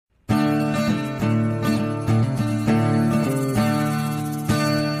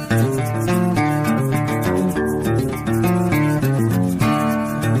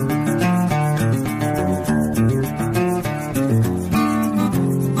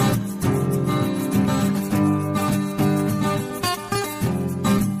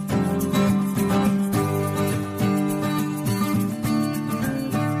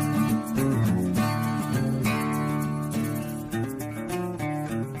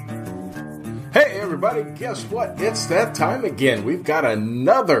Hey everybody, guess what? It's that time again. We've got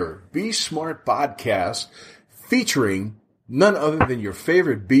another Be Smart podcast featuring none other than your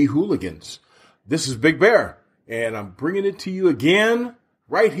favorite Beehooligans. This is Big Bear, and I'm bringing it to you again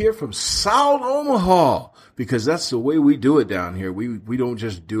right here from South Omaha, because that's the way we do it down here. We don't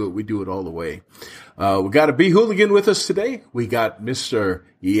just do it, we do it all the way. We got a Beehooligan with us today. We got Mr.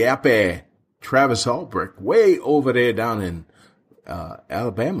 Yappy, Travis Albrecht, way over there down in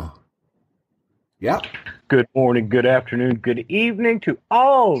Alabama. Yeah. Good morning, good afternoon, good evening to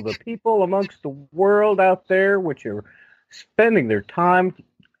all the people amongst the world out there which are spending their time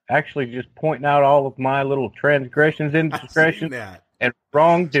actually just pointing out all of my little transgressions, indiscretions, and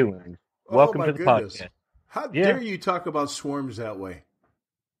wrongdoings. Welcome to the podcast. How dare you talk about swarms that way?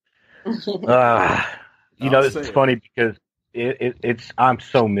 It's funny because it's I'm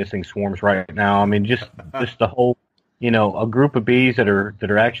so missing swarms right now. I mean, just the whole, a group of bees that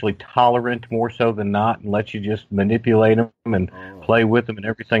are actually tolerant more so than not, and let you just manipulate them and play with them and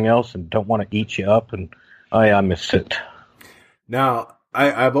everything else, and don't want to eat you up. And I miss it. Now,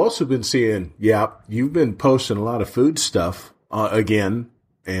 I've also been seeing, you've been posting a lot of food stuff again,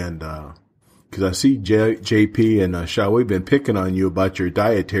 and because I see JP and Shawi been picking on you about your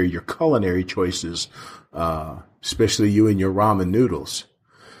your culinary choices, especially you and your ramen noodles.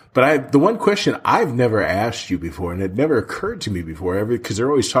 But the one question I've never asked you before, and it never occurred to me before, because they're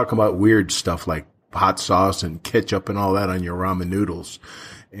always talking about weird stuff like hot sauce and ketchup and all that on your ramen noodles.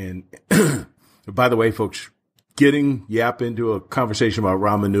 And by the way, folks, getting Yap into a conversation about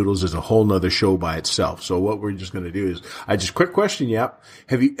ramen noodles is a whole nother show by itself. So what we're just going to do is, quick question, Yap.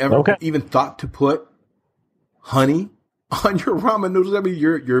 Have you ever even thought to put honey on your ramen noodles? I mean,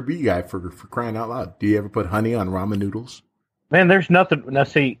 you're a bee guy for crying out loud. Do you ever put honey on ramen noodles? Man, there's nothing. Now,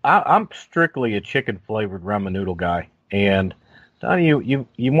 see, I'm strictly a chicken-flavored ramen noodle guy, and you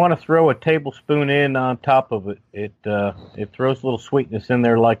want to throw a tablespoon in on top of it. It throws a little sweetness in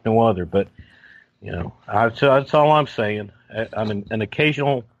there like no other. But that's all I'm saying. An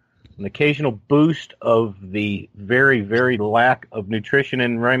occasional boost of the very, very lack of nutrition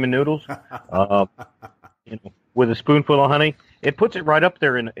in ramen noodles, with a spoonful of honey, it puts it right up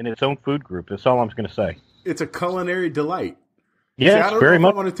there in its own food group. That's all I'm going to say. It's a culinary delight. Yes, very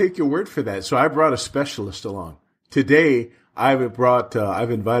much. I want to take your word for that. So I brought a specialist along today. I've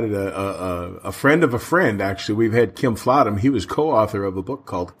invited a friend of a friend. Actually, we've had Kim Flodham. He was co-author of a book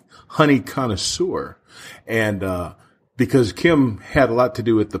called Honey Connoisseur. And, because Kim had a lot to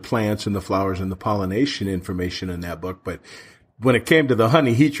do with the plants and the flowers and the pollination information in that book. But when it came to the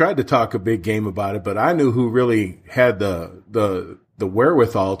honey, he tried to talk a big game about it, but I knew who really had the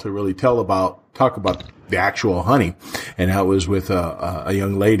wherewithal to really talk about the actual honey. And that was with a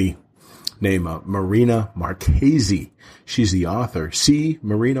young lady named Marina Marchese. She's the author.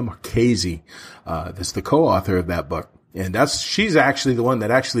 Marina Marchese. That's the co-author of that book. And she's actually the one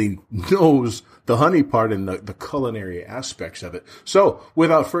that actually knows the honey part and the culinary aspects of it. So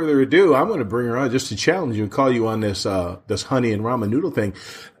without further ado, I'm going to bring her on just to challenge you and call you on this honey and ramen noodle thing.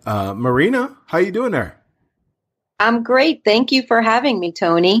 Marina, how you doing there? I'm great. Thank you for having me,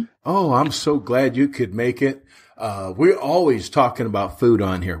 Tony. Oh, I'm so glad you could make it. We're always talking about food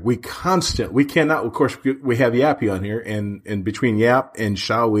on here. We cannot, of course, we have Yappy on here, and between Yap and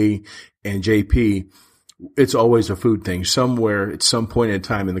Shawi and JP, it's always a food thing. Somewhere at some point in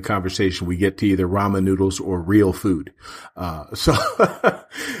time in the conversation, we get to either ramen noodles or real food. And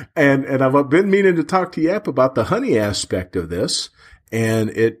I've been meaning to talk to Yap about the honey aspect of this, and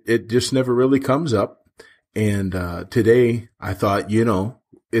it just never really comes up. And today I thought,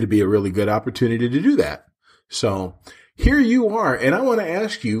 it'd be a really good opportunity to do that. So here you are. And I want to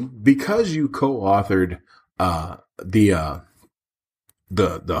ask you, because you co-authored the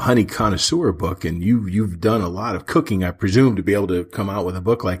Honey Connoisseur book, and you've done a lot of cooking, I presume, to be able to come out with a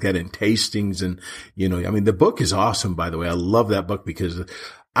book like that and tastings. And, the book is awesome, by the way. I love that book because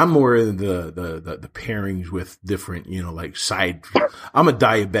I'm more in the pairings with different, like side. I'm a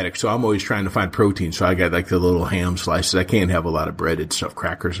diabetic, so I'm always trying to find protein. So I got like the little ham slices. I can't have a lot of breaded stuff,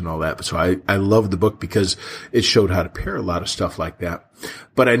 crackers and all that. But so I love the book because it showed how to pair a lot of stuff like that.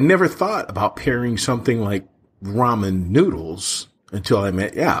 But I never thought about pairing something like ramen noodles until I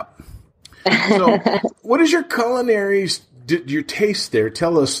met Yap. So what is your your taste there?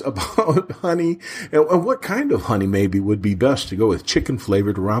 Tell us about honey and what kind of honey maybe would be best to go with chicken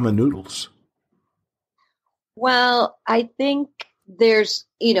flavored ramen noodles. Well, I think there's,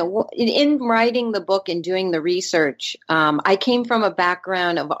 in writing the book and doing the research, I came from a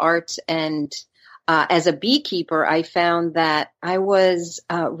background of arts and as a beekeeper, I found that I was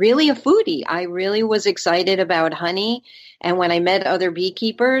really a foodie. I really was excited about honey. And when I met other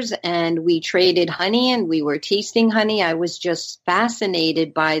beekeepers and we traded honey and we were tasting honey, I was just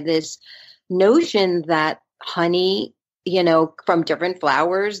fascinated by this notion that honey, from different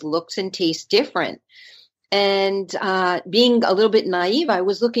flowers looks and tastes different. And being a little bit naive, I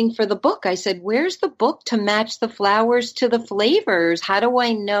was looking for the book. I said, where's the book to match the flowers to the flavors? How do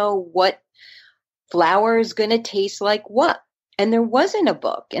I know what flower is going to taste like what? And there wasn't a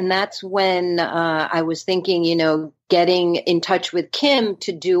book. And that's when I was thinking, getting in touch with Kim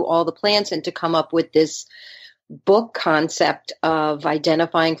to do all the plants and to come up with this book concept of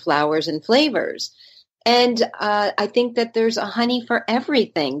identifying flowers and flavors. And I think that there's a honey for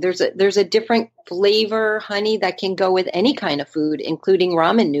everything. There's a different flavor honey that can go with any kind of food, including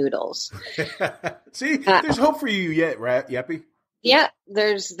ramen noodles. See, there's hope for you yet, Yappy. Yeah,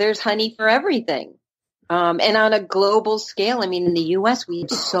 there's honey for everything. And on a global scale, in the U.S., we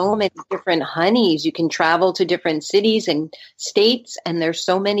have so many different honeys. You can travel to different cities and states, and there's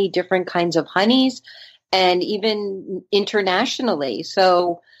so many different kinds of honeys, and even internationally.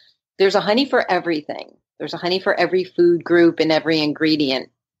 So there's a honey for everything. There's a honey for every food group and every ingredient.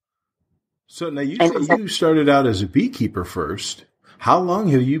 So now you started out as a beekeeper first. How long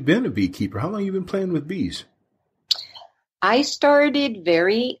have you been a beekeeper? How long have you been playing with bees? I started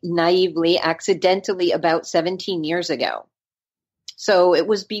very naively, accidentally, about 17 years ago. So it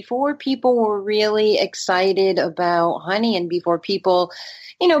was before people were really excited about honey and before people,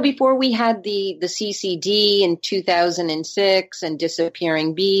 before we had the CCD in 2006 and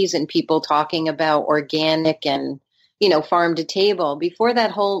disappearing bees and people talking about organic and, farm to table. Before that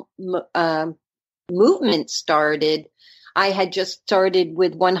whole movement started, I had just started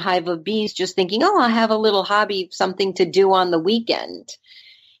with one hive of bees, just thinking, I have a little hobby, something to do on the weekend.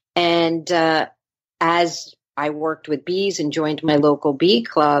 And as I worked with bees and joined my local bee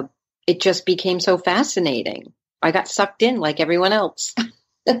club, it just became so fascinating. I got sucked in like everyone else.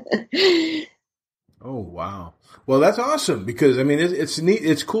 Oh, wow. Well, that's awesome because, it's neat.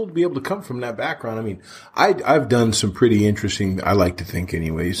 It's cool to be able to come from that background. I've done some pretty interesting, I like to think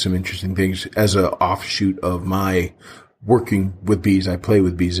anyway, some interesting things as an offshoot of my working with bees. I play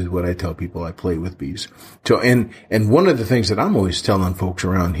with bees is what I tell people. I play with bees. So, and one of the things that I'm always telling folks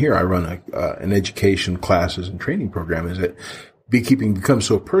around here, I run an education classes and training program, is that beekeeping becomes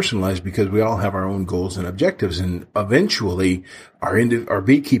so personalized because we all have our own goals and objectives. And eventually our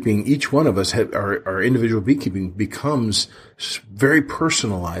beekeeping, each one of us our individual beekeeping becomes very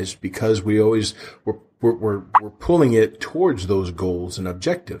personalized because we're pulling it towards those goals and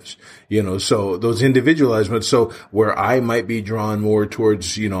objectives, so those individualized ones. So where I might be drawn more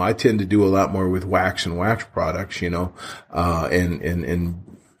towards, I tend to do a lot more with wax and wax products, and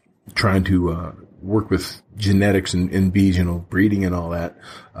trying to, work with genetics and bees, breeding and all that.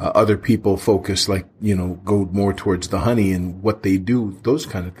 Other people focus go more towards the honey and what they do, those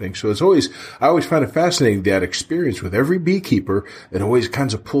kind of things. So I always find it fascinating that experience with every beekeeper. It always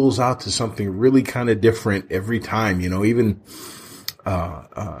kind of pulls out to something really kind of different every time, even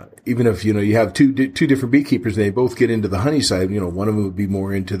if, you have two different beekeepers and they both get into the honey side, one of them would be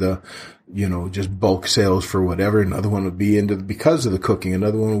more into the, just bulk sales for whatever. Another one would be into because of the cooking.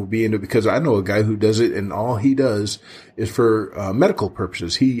 Another one would be into because I know a guy who does it and all he does is for medical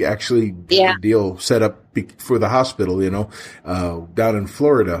purposes. He actually had a deal set up for the hospital, down in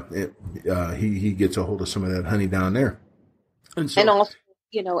Florida. He gets a hold of some of that honey down there. And also,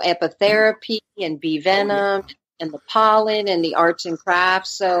 apitherapy and bee venom and the pollen and the arts and crafts.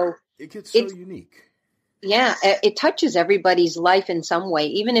 So it gets so unique. Yeah, it touches everybody's life in some way.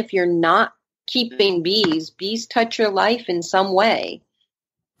 Even if you're not keeping bees touch your life in some way.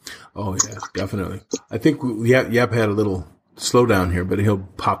 Oh, yeah, definitely. I think Yap had a little slowdown here, but he'll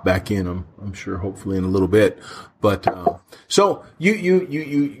pop back in, I'm sure, hopefully in a little bit. But, so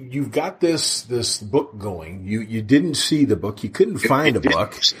you've got this book going. You didn't see the book. You couldn't find a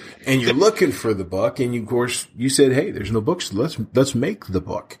book and you're looking for the book. And of course you said, hey, there's no books. Let's make the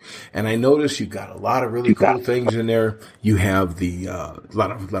book. And I noticed you've got a lot of really cool things in there. You have the, a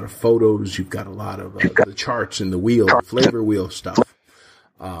lot of photos. You've got a lot of the charts and the flavor wheel stuff.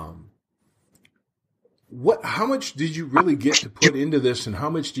 How much did you really get to put into this, and how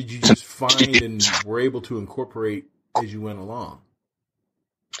much did you just find and were able to incorporate as you went along?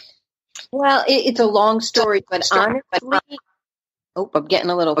 Well, it's a long story, but honestly, I'm getting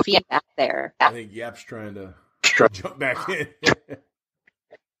a little feedback there. I think Yap's trying to jump back in.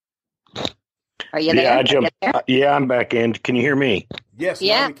 Are you there? Yeah, I'm back in. Can you hear me? Yes,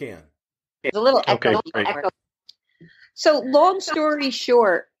 now we can. There's a little echo. Okay, So long story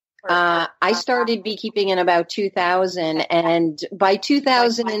short, I started beekeeping in about 2000, and by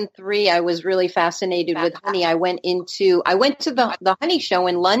 2003, I was really fascinated with honey. I went to the honey show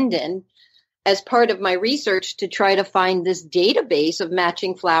in London as part of my research to try to find this database of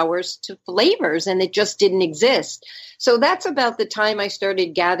matching flowers to flavors, and it just didn't exist. So that's about the time I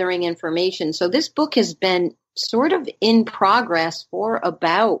started gathering information. So this book has been sort of in progress for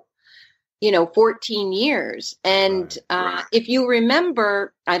about 14 years. And if you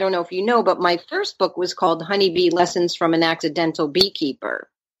remember, I don't know if you know, but my first book was called Honeybee Lessons from an Accidental Beekeeper.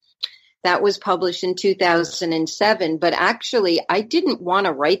 That was published in 2007. But actually, I didn't want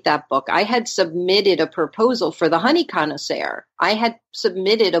to write that book. I had submitted a proposal for the Honey Connoisseur. I had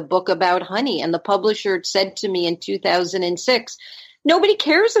submitted a book about honey, and the publisher said to me in 2006, nobody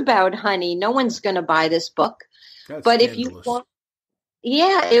cares about honey. No one's going to buy this book. That's but scandalous. If you want,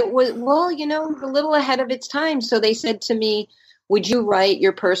 yeah, it was, a little ahead of its time. So they said to me, would you write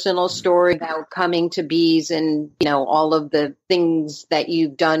your personal story about coming to bees and, all of the things that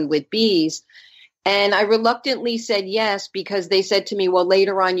you've done with bees? And I reluctantly said yes, because they said to me, well,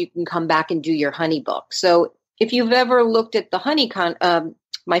 later on you can come back and do your honey book. So if you've ever looked at the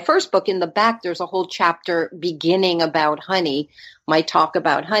my first book, in the back, there's a whole chapter beginning about honey, my talk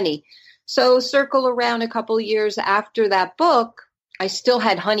about honey. So circle around a couple years after that book, I still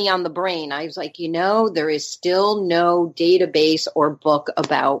had honey on the brain. I was like, there is still no database or book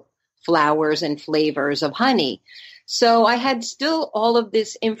about flowers and flavors of honey. So I had still all of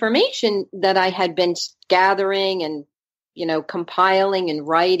this information that I had been gathering and, compiling and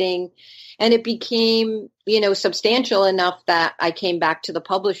writing. And it became, substantial enough that I came back to the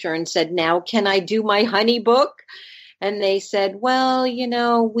publisher and said, now can I do my honey book? And they said, well,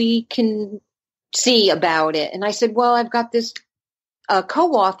 we can see about it. And I said, well, I've got this a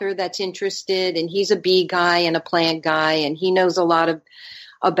co-author that's interested, and he's a bee guy and a plant guy, and he knows a lot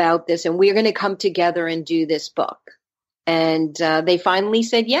about this, and we're going to come together and do this book. And they finally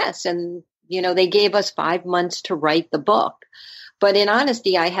said yes, and they gave us 5 months to write the book. But in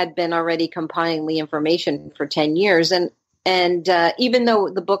honesty, I had been already compiling the information for 10 years, and even though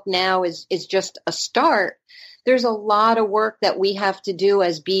the book now is just a start, there's a lot of work that we have to do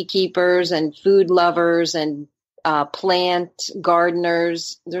as beekeepers and food lovers and plant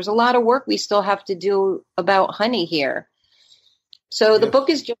gardeners. There's a lot of work we still have to do about honey here. So the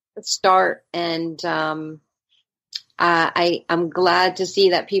book is just a start, and I'm glad to see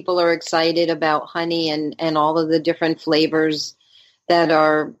that people are excited about honey and all of the different flavors that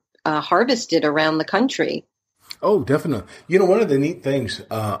are harvested around the country. Oh, definitely. One of the neat things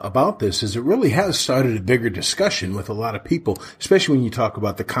about this is it really has started a bigger discussion with a lot of people, especially when you talk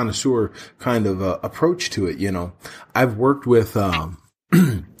about the connoisseur kind of approach to it. I've worked with, I'm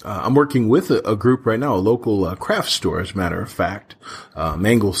working with a group right now, a local craft store, as a matter of fact,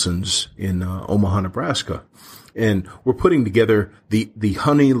 Mangelson's in Omaha, Nebraska. And we're putting together the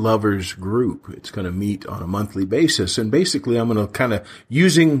honey lovers group. It's going to meet on a monthly basis. And basically I'm going to kind of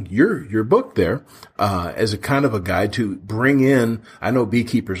using your book there, as a kind of a guide to bring in, I know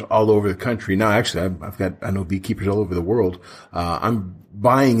beekeepers all over the country. Now, actually, I know beekeepers all over the world. I'm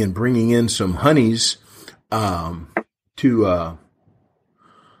buying and bringing in some honeys, to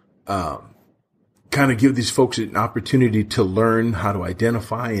kind of give these folks an opportunity to learn how to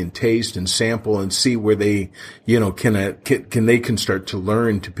identify and taste and sample and see where they, can start to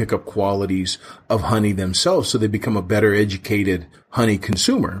learn to pick up qualities of honey themselves, so they become a better educated honey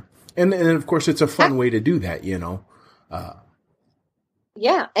consumer. And of course, it's a fun way to do that,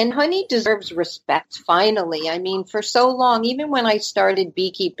 Yeah, and honey deserves respect, finally. I mean, for so long, even when I started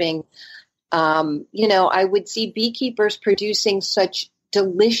beekeeping, I would see beekeepers producing such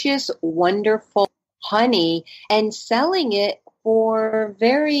delicious, wonderful honey and selling it for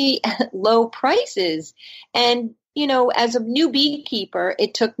very low prices. And, as a new beekeeper,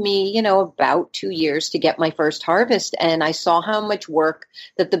 it took me, about 2 years to get my first harvest. And I saw how much work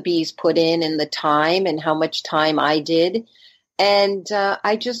that the bees put in and the time and how much time I did. And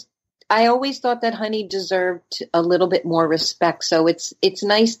I always thought that honey deserved a little bit more respect. So it's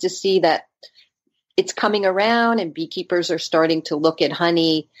nice to see that it's coming around and beekeepers are starting to look at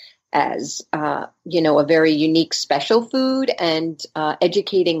honey as, a very unique special food, and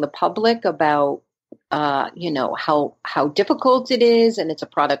educating the public about, how difficult it is, and it's a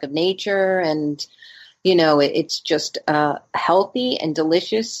product of nature, and, it's just healthy and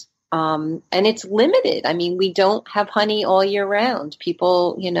delicious. And it's limited. I mean, we don't have honey all year round.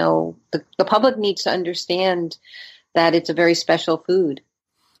 People, the public needs to understand that it's a very special food.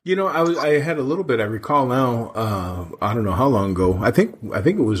 I had a little bit, I recall now, I don't know how long ago. I think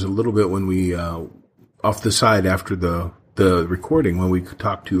it was a little bit when we, off the side after the the recording when we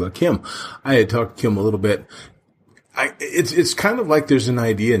talked to Kim. I had talked to Kim a little bit. It's kind of like there's an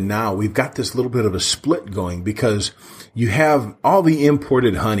idea now. We've got this little bit of a split going because you have all the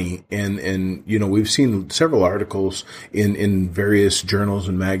imported honey and we've seen several articles in various journals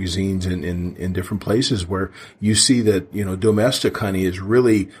and magazines and in different places where you see that, domestic honey has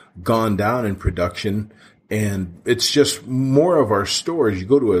really gone down in production. And it's just more of our stores. You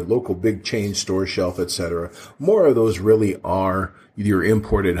go to a local big chain store shelf, et cetera. More of those really are your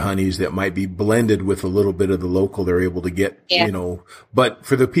imported honeys that might be blended with a little bit of the local they're able to get, but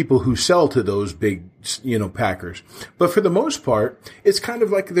for the people who sell to those big, packers. But for the most part, it's kind of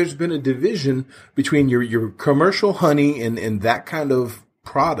like there's been a division between your commercial honey and that kind of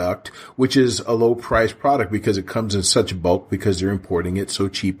product, which is a low price product because it comes in such bulk because they're importing it so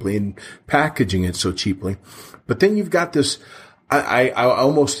cheaply and packaging it so cheaply. But then you've got this, I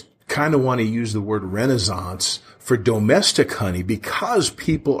almost kind of want to use the word renaissance for domestic honey because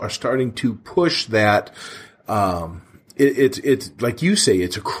people are starting to push that, it's like you say,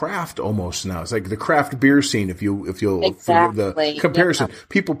 it's a craft almost now. It's like the craft beer scene, if you'll forgive the comparison. Yeah.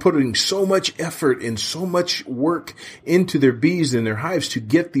 People putting so much effort and so much work into their bees and their hives to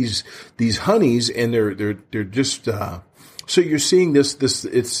get these honeys, and they're just so you're seeing this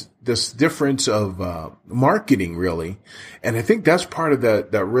difference of marketing really, and I think that's part of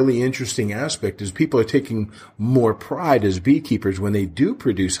that really interesting aspect is people are taking more pride as beekeepers when they do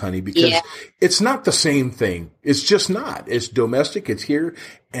produce honey because it's not the same thing. It's just not. It's domestic. It's here,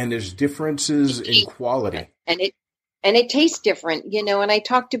 and there's differences in quality, and it tastes different, And I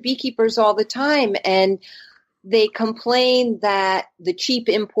talk to beekeepers all the time, and they complain that the cheap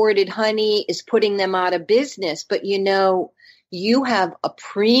imported honey is putting them out of business, but you have a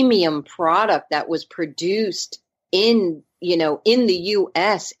premium product that was produced in the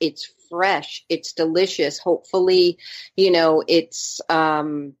U.S. It's fresh. It's delicious. Hopefully, it's,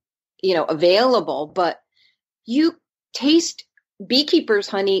 available, but you taste beekeepers'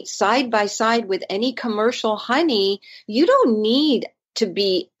 honey side by side with any commercial honey. You don't need to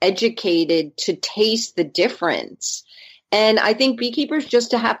be educated to taste the difference. And I think beekeepers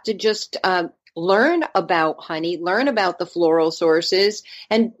just have to learn about honey, learn about the floral sources,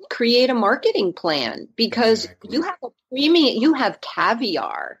 and create a marketing plan because you have a premium, you have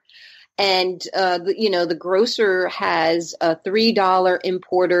caviar, and the grocer has a $3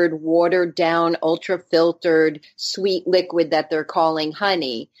 imported, watered down, ultra filtered sweet liquid that they're calling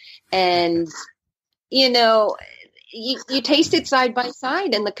honey, and You taste it side by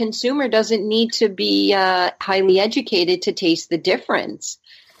side, and the consumer doesn't need to be highly educated to taste the difference.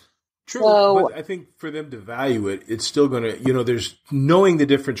 True, but I think for them to value it, it's still going to, there's knowing the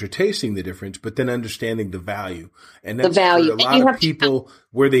difference or tasting the difference, but then understanding the value. And that's for a lot of people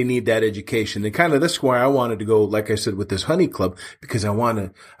where they need that education. And kind of that's why I wanted to go, like I said, with this honey club, because I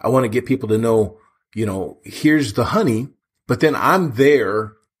want to get people to know, here's the honey, but then I'm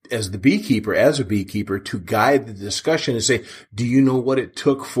there as a beekeeper to guide the discussion and say, do you know what it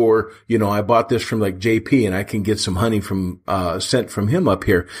took for, I bought this from like JP and I can get some honey from, sent from him up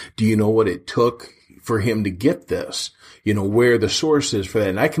here. Do you know what it took for him to get this? Where the source is for that.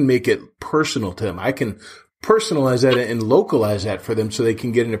 And I can make it personal to them. I can personalize that and localize that for them so they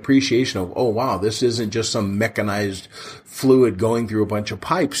can get an appreciation of, oh, wow, this isn't just some mechanized fluid going through a bunch of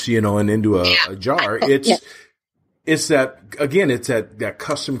pipes, and into a jar. It's that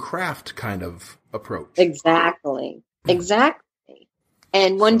custom craft kind of approach. Exactly.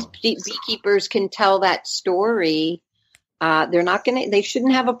 And once beekeepers can tell that story, they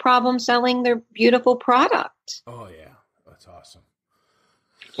shouldn't have a problem selling their beautiful product. Oh yeah. That's awesome.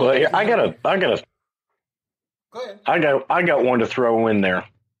 Well, I got Go ahead. I got one to throw in there.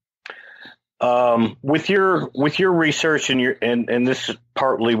 With your research and this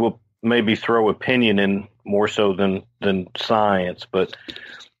partly will maybe throw opinion in more so than science, but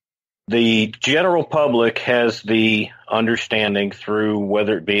the general public has the understanding through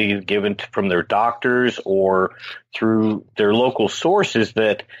whether it be given from their doctors or through their local sources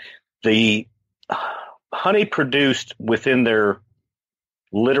that the honey produced within their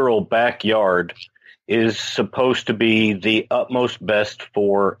literal backyard is supposed to be the utmost best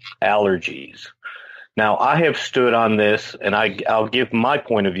for allergies. Now, I have stood on this, and I'll give my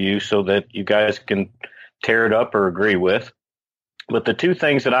point of view so that you guys can tear it up or agree with. But the two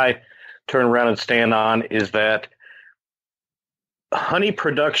things that I turn around and stand on is that honey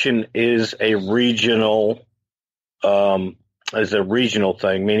production is a regional thing,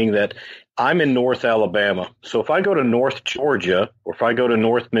 meaning that I'm in North Alabama. So if I go to North Georgia or if I go to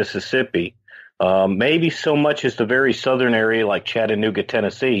North Mississippi, maybe so much as the very southern area like Chattanooga,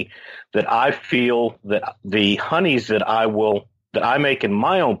 Tennessee, that I feel that the honeys that I make in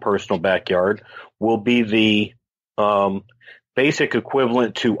my own personal backyard will be the basic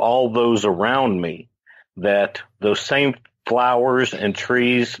equivalent to all those around me, that those same flowers and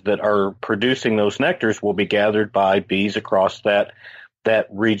trees that are producing those nectars will be gathered by bees across that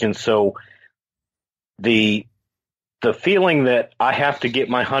region. So the feeling that I have to get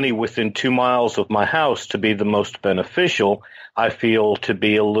my honey within 2 miles of my house to be the most beneficial, I feel to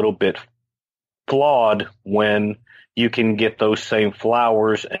be a little bit flawed when you can get those same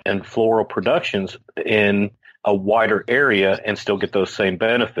flowers and floral productions in a wider area and still get those same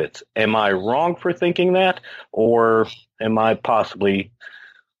benefits. Am I wrong for thinking that, or am I possibly,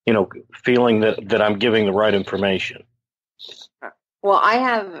 feeling that I'm giving the right information? Well, I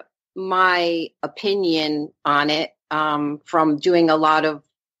have my opinion on it from doing a lot of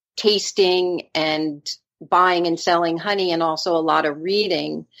tasting and buying and selling honey, and also a lot of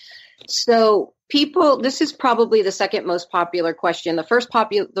reading. So this is probably the second most popular question.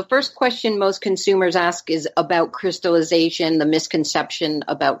 The first question most consumers ask is about crystallization, the misconception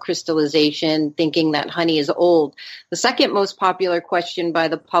about crystallization, thinking that honey is old. The second most popular question by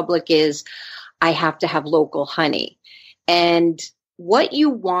the public is, I have to have local honey. And what you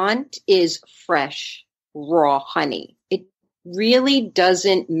want is fresh, raw honey. It really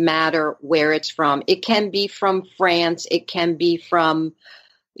doesn't matter where it's from. It can be from France. It can be from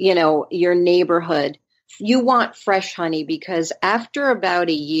your neighborhood. You want fresh honey, because after about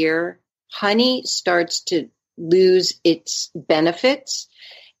a year, honey starts to lose its benefits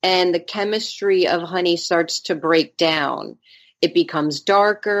and the chemistry of honey starts to break down. It becomes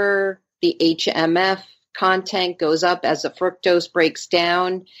darker. The HMF content goes up as the fructose breaks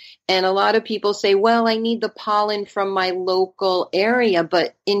down. And a lot of people say, well, I need the pollen from my local area.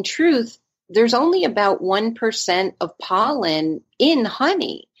 But in truth, there's only about 1% of pollen in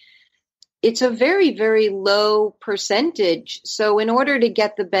honey. It's a very, very low percentage. So in order to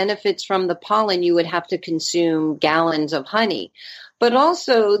get the benefits from the pollen, you would have to consume gallons of honey. But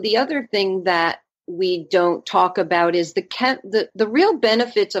also the other thing that we don't talk about is the real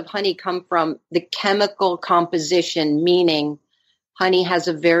benefits of honey come from the chemical composition, meaning honey has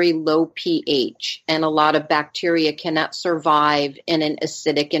a very low pH and a lot of bacteria cannot survive in an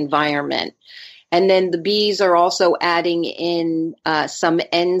acidic environment. And then the bees are also adding in some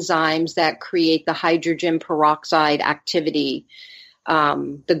enzymes that create the hydrogen peroxide activity,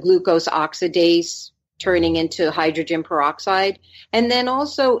 the glucose oxidase turning into hydrogen peroxide. And then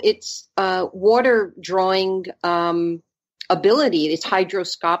also its water drawing ability, its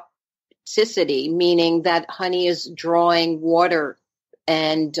hydroscopicity, meaning that honey is drawing water,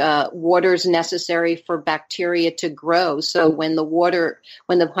 and water is necessary for bacteria to grow. So when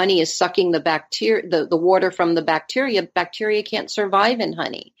the honey is sucking the water from the bacteria can't survive in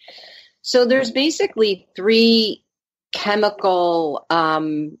honey. So there's basically 3 chemical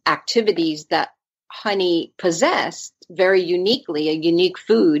activities that honey possessed very uniquely, a unique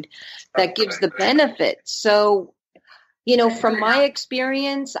food that gives the benefit. So, from my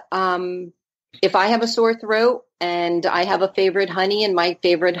experience, if I have a sore throat and I have a favorite honey, and my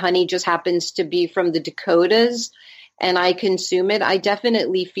favorite honey just happens to be from the Dakotas, and I consume it, I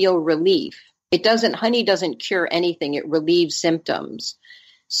definitely feel relief. Honey doesn't cure anything. It relieves symptoms.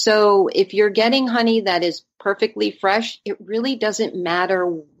 So if you're getting honey that is perfectly fresh, it really doesn't matter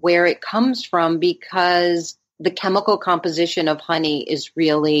where it comes from, because the chemical composition of honey is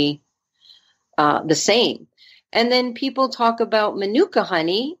really the same. And then people talk about Manuka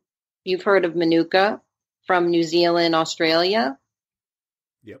honey. You've heard of Manuka from New Zealand, Australia.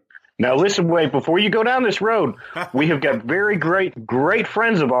 Yep. Now listen, wait, before you go down this road, we have got very great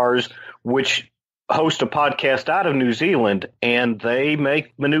friends of ours which host a podcast out of New Zealand, and they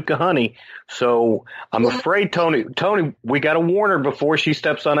make Manuka honey. So I'm afraid, Tony, we got to warn her before she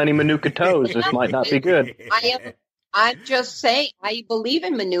steps on any Manuka toes. This might not be good. I'm just saying, I believe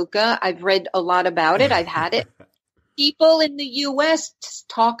in Manuka. I've read a lot about it. I've had it. People in the U.S.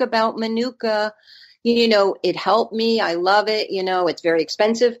 talk about Manuka. It helped me. I love it. It's very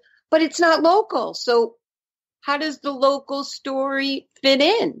expensive, but it's not local. So how does the local story fit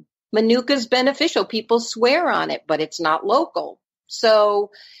in? Manuka's beneficial. People swear on it, but it's not local.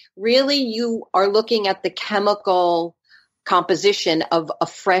 So really you are looking at the chemical composition of a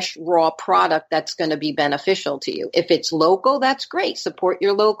fresh, raw product that's going to be beneficial to you. If it's local, that's great. Support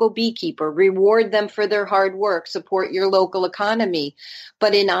your local beekeeper. Reward them for their hard work. Support your local economy.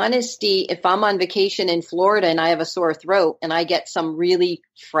 But in honesty, if I'm on vacation in Florida and I have a sore throat and I get some really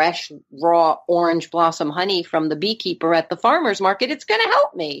fresh, raw orange blossom honey from the beekeeper at the farmer's market, it's going to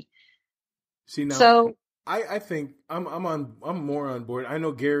help me. See now, So I think I'm more on board. I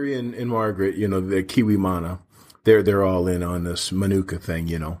know Gary and Margaret, the Kiwi Mana, they're all in on this Manuka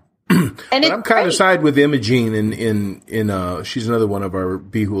thing, and But it's I'm kind of great. side with Imogene in she's another one of our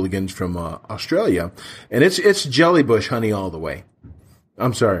Beehooligans from Australia, and it's jellybush honey all the way.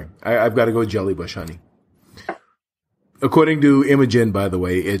 I'm sorry, I've got to go jellybush honey. According to Imogen, by the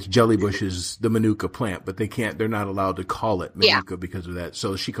way, it's jellybush is the Manuka plant, but they're not allowed to call it Yeah, Manuka because of that.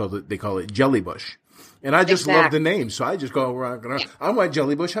 So they call it jellybush. And I just love the exactly. name. So I just go around, Yeah. I want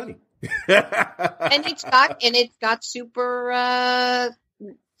jellybush honey. And it's got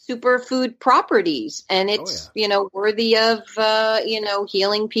superfood properties, and Oh yeah. it's worthy of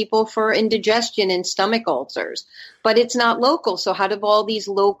healing people for indigestion and stomach ulcers. But it's not local. So how do all these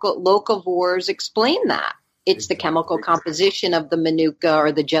locavores explain that? It's the Exactly. chemical composition of the Manuka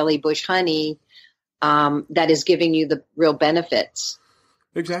or the jellybush honey that is giving you the real benefits.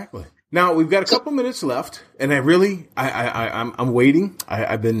 Exactly. Now we've got a couple minutes left, and I'm waiting.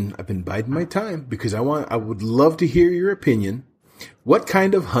 I've been biding my time because I would love to hear your opinion. What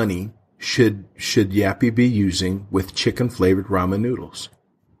kind of honey should Yappy be using with chicken flavored ramen noodles?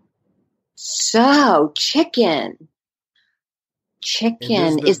 So chicken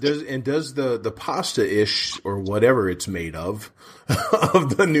And is does the pasta ish or whatever it's made of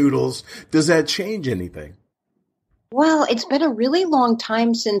of the noodles, does that change anything? well, it's been a really long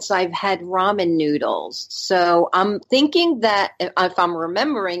time since I've had ramen noodles. So I'm thinking that if I'm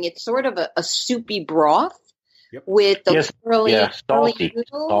remembering, it's sort of a soupy broth Yep. with the Yes. curly Yeah. Salty.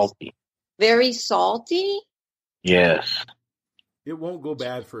 noodles, Salty. very salty. Yes. It won't go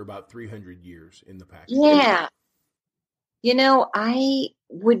bad for about 300 years in the package. Yeah.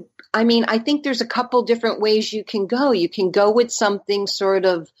 I think there's a couple different ways you can go. You can go with something sort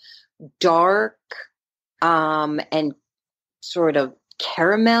of dark, and sort of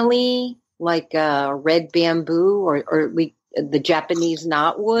caramelly, like red bamboo or the Japanese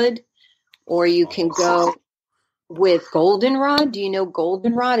knotwood, or you can go with goldenrod. Do you know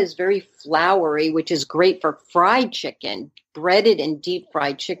goldenrod is very floury, which is great for fried chicken, breaded and deep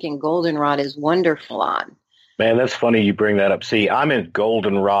fried chicken. Goldenrod is wonderful on. Man, that's funny you bring that up. See, I'm in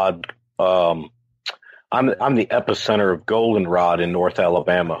goldenrod. I'm the epicenter of goldenrod in North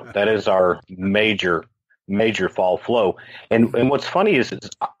Alabama. That is our major fall flow. And what's funny is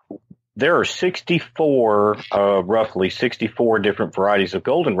there are roughly 64 different varieties of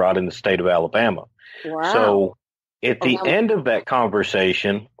goldenrod in the state of Alabama. Wow. So at the end of that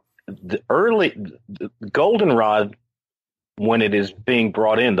conversation, the goldenrod, when it is being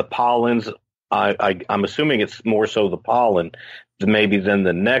brought in, the pollens, I'm assuming it's more so the pollen maybe than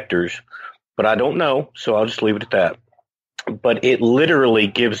the nectars, but I don't know, so I'll just leave it at that. But it literally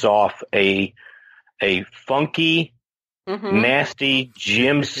gives off a funky, nasty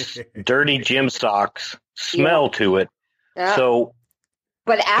dirty gym socks smell to it. Yeah. So,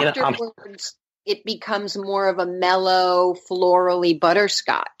 but afterwards, it becomes more of a mellow, florally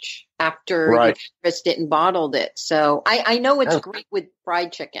butterscotch after you've harvested it and bottled it. So I know it's great with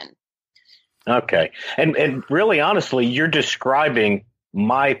fried chicken. Okay. And really, honestly, you're describing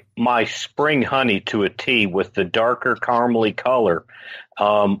my spring honey to a T with the darker caramely color,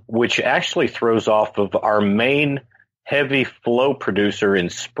 which actually throws off of our main heavy flow producer in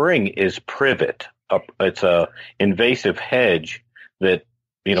spring is privet. It's a invasive hedge that,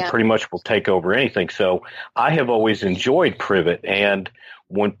 pretty much will take over anything. So I have always enjoyed privet. And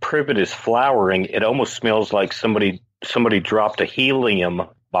when privet is flowering, it almost smells like somebody dropped a helium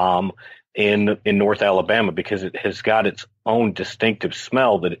bomb in North Alabama because it has got its own distinctive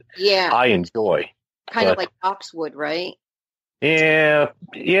smell that I enjoy. Kind of like boxwood, right? Yeah.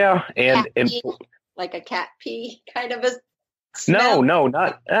 And like a cat pee kind of a smell. No,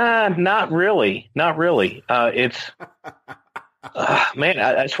 not really. It's man,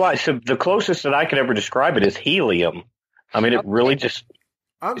 that's why. So the closest that I could ever describe it is helium. I mean, it really just.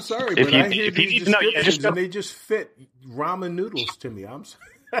 I'm sorry, but I hear these descriptions and they just fit ramen noodles to me. I'm sorry.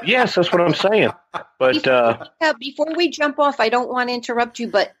 Yes, that's what I'm saying. But before we jump off, I don't want to interrupt you,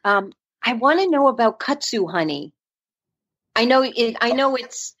 but I want to know about kudzu honey. I know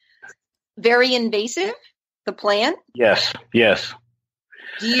it's very invasive, the plant. Yes.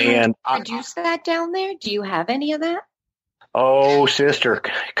 Do you produce that down there? Do you have any of that? Oh, sister,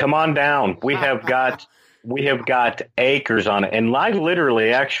 come on down. We have got acres on it, and I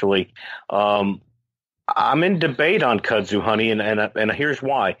literally, actually, I'm in debate on kudzu honey, and here's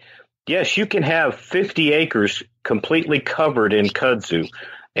why. Yes, you can have 50 acres completely covered in kudzu,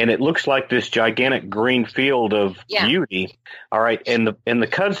 and it looks like this gigantic green field of beauty. All right, and the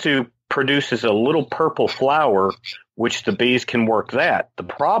kudzu produces a little purple flower, which the bees can work that. The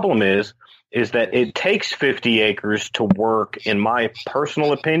problem is is that it takes 50 acres to work, in my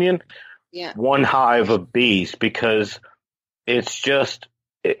personal opinion, one hive of bees, because it's just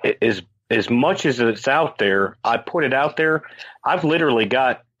as much as it's out there, I put it out there. I've literally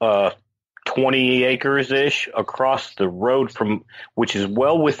got 20 acres ish across the road which is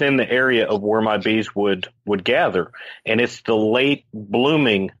well within the area of where my bees would gather. And it's the late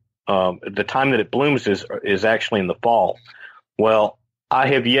blooming. The time that it blooms is actually in the fall. Well, I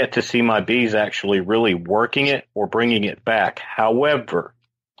have yet to see my bees actually really working it or bringing it back. However,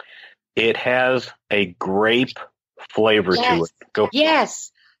 it has a grape flavor to it.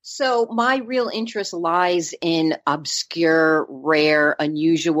 Yes. So my real interest lies in obscure, rare,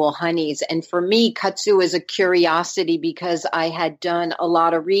 unusual honeys. And for me, kudzu is a curiosity because I had done a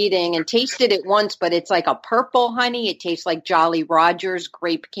lot of reading and tasted it once, but it's like a purple honey. It tastes like Jolly Roger's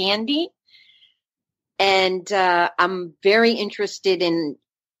grape candy. And I'm very interested in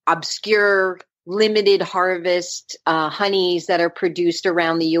obscure, limited harvest honeys that are produced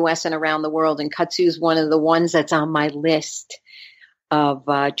around the U.S. and around the world. And kudzu is one of the ones that's on my list of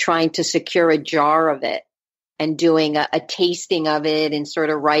trying to secure a jar of it and doing a tasting of it and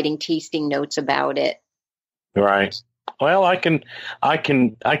sort of writing tasting notes about it. Right. Well, I can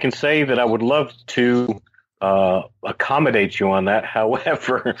say that I would love to accommodate you on that.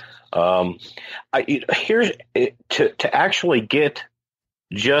 However, here's to actually get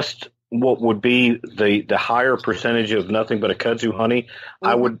just what would be the higher percentage of nothing but a kudzu honey.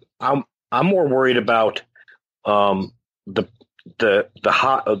 Mm-hmm. I'm more worried about the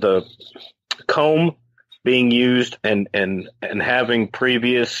comb being used and having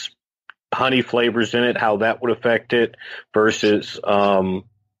previous honey flavors in it, how that would affect it versus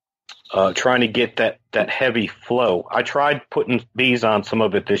trying to get that heavy flow. I tried putting bees on some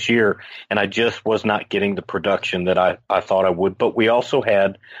of it this year, and I just was not getting the production that I thought I would. But we also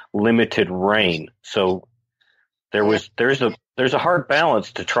had limited rain, so there's a hard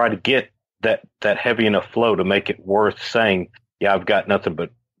balance to try to get that heavy enough flow to make it worth saying, yeah, I've got nothing but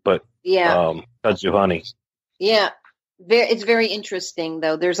kudzu honey. Yeah, it's very interesting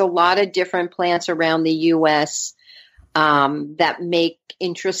though. There's a lot of different plants around the U.S. That make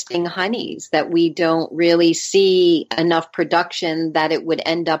interesting honeys that we don't really see enough production that it would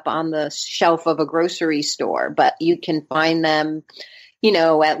end up on the shelf of a grocery store. But you can find them,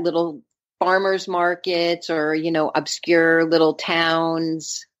 at little farmers markets or, obscure little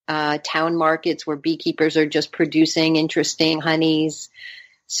towns, town markets where beekeepers are just producing interesting honeys.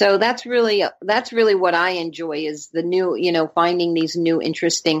 So that's really what I enjoy is the new, finding these new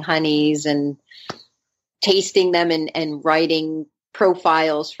interesting honeys and tasting them and writing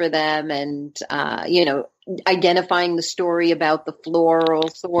profiles for them and, identifying the story about the floral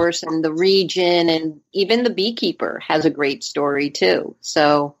source and the region, and even the beekeeper has a great story too.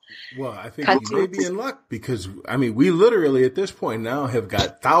 So, well, I think you may be in luck because, we literally at this point now have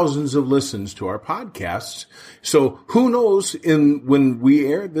got thousands of listens to our podcasts. So who knows when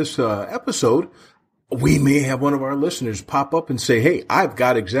we air this episode, we may have one of our listeners pop up and say, hey, I've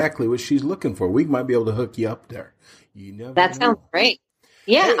got exactly what she's looking for. We might be able to hook you up there. You never know. Sounds great.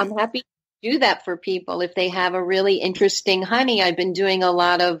 Yeah, hey. I'm happy to do that for people if they have a really interesting honey. I've been doing a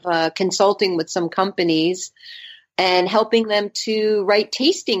lot of consulting with some companies and helping them to write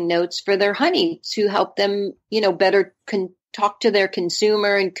tasting notes for their honey to help them, better talk to their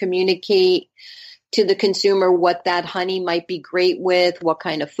consumer and communicate to the consumer what that honey might be great with, what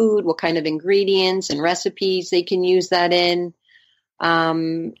kind of food, what kind of ingredients and recipes they can use that in.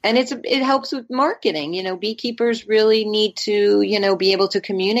 And it helps with marketing. Beekeepers really need to, be able to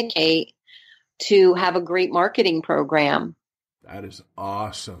communicate to have a great marketing program. That is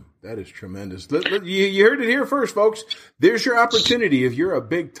awesome. That is tremendous. You heard it here first, folks. There's your opportunity. If you're a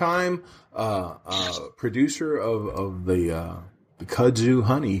big time producer of the kudzu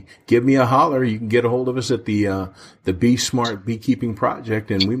honey, give me a holler. You can get a hold of us at the Bee Smart Beekeeping Project,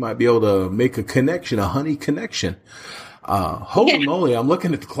 and we might be able to make a connection, a honey connection. Holy moly, I'm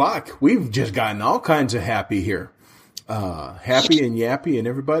looking at the clock. We've just gotten all kinds of happy here. Happy and Yappy and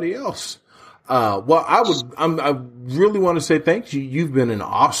everybody else. Well, I really want to say thank you. You've been an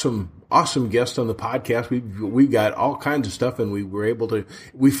awesome guest on the podcast. We got all kinds of stuff, and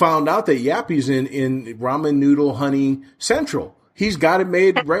we found out that Yappy's in Ramen Noodle Honey Central. He's got it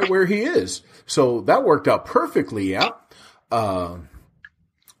made right where he is. So that worked out perfectly, Yap. What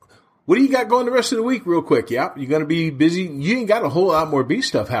do you got going the rest of the week real quick, Yap? You going to be busy? You ain't got a whole lot more bee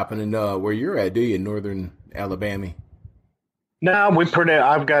stuff happening where you're at, do you, in northern Alabama? No,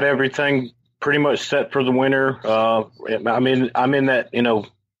 I've got everything pretty much set for the winter. I'm in that,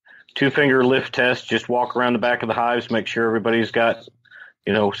 2-finger lift test, just walk around the back of the hives, make sure everybody's got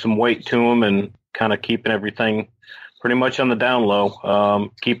some weight to them and kind of keeping everything pretty much on the down low.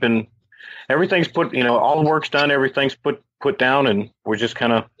 Keeping everything's put, all the work's done, everything's put down, and we're just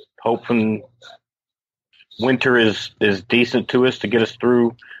kind of hoping winter is decent to us to get us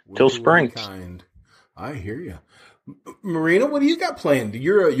through till spring. I hear you. Marina, what do you got planned?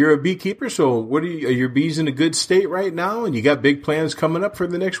 You're a beekeeper, so are your bees in a good state right now? And you got big plans coming up for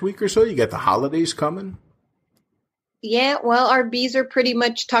the next week or so? You got the holidays coming? Yeah, well, our bees are pretty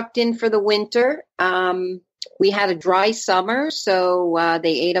much tucked in for the winter. We had a dry summer, so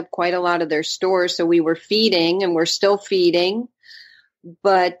they ate up quite a lot of their stores. So we were feeding, and we're still feeding.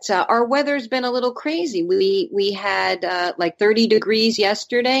 But our weather's been a little crazy. We had like 30 degrees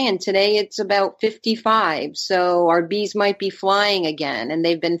yesterday, and today it's about 55. So our bees might be flying again, and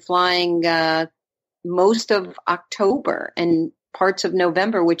they've been flying most of October and parts of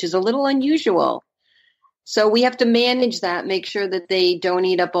November, which is a little unusual. So we have to manage that, make sure that they don't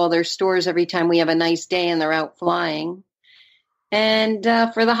eat up all their stores every time we have a nice day and they're out flying. And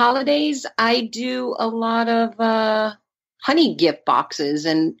for the holidays, I do a lot of honey gift boxes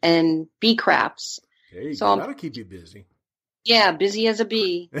and bee crafts. There you go. That'll keep you busy. Yeah, busy as a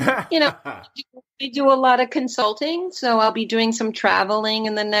bee. I do a lot of consulting, so I'll be doing some traveling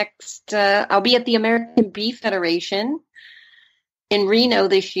in the next, I'll be at the American Bee Federation in Reno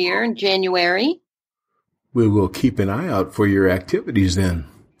this year in January. We will keep an eye out for your activities then.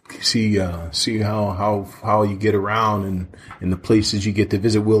 See how you get around and the places you get to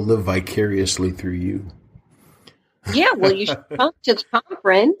visit. We'll live vicariously through you. Yeah, well, you should come to the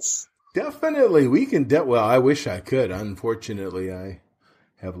conference. Definitely. We can. Well, I wish I could. Unfortunately, I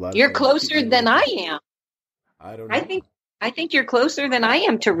have a lot. You're closer than I am. I don't know. I think you're closer than I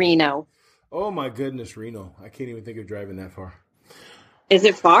am to Reno. Oh, my goodness, Reno. I can't even think of driving that far. Is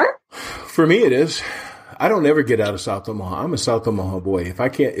it far? For me, it is. I don't ever get out of South Omaha. I'm a South Omaha boy. If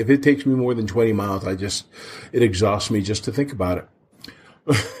it takes me more than 20 miles, it exhausts me just to think about it.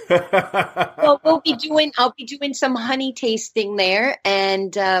 Well, I'll be doing some honey tasting there,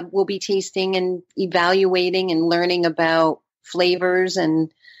 and we'll be tasting and evaluating and learning about flavors,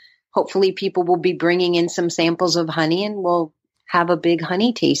 and hopefully people will be bringing in some samples of honey, and we'll have a big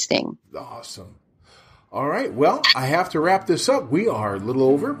honey tasting. Awesome. All right. Well, I have to wrap this up. We are a little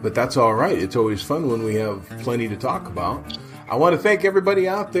over, but that's all right. It's always fun when we have plenty to talk about. I want to thank everybody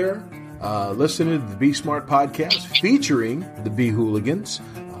out there listening to the Be Smart podcast featuring the Beehooligans.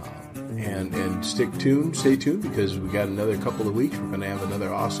 And stay tuned, because we got another couple of weeks. We're going to have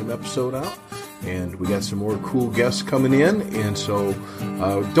another awesome episode out, and we got some more cool guests coming in. And so,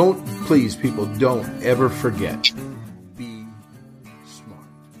 please, people, don't ever forget,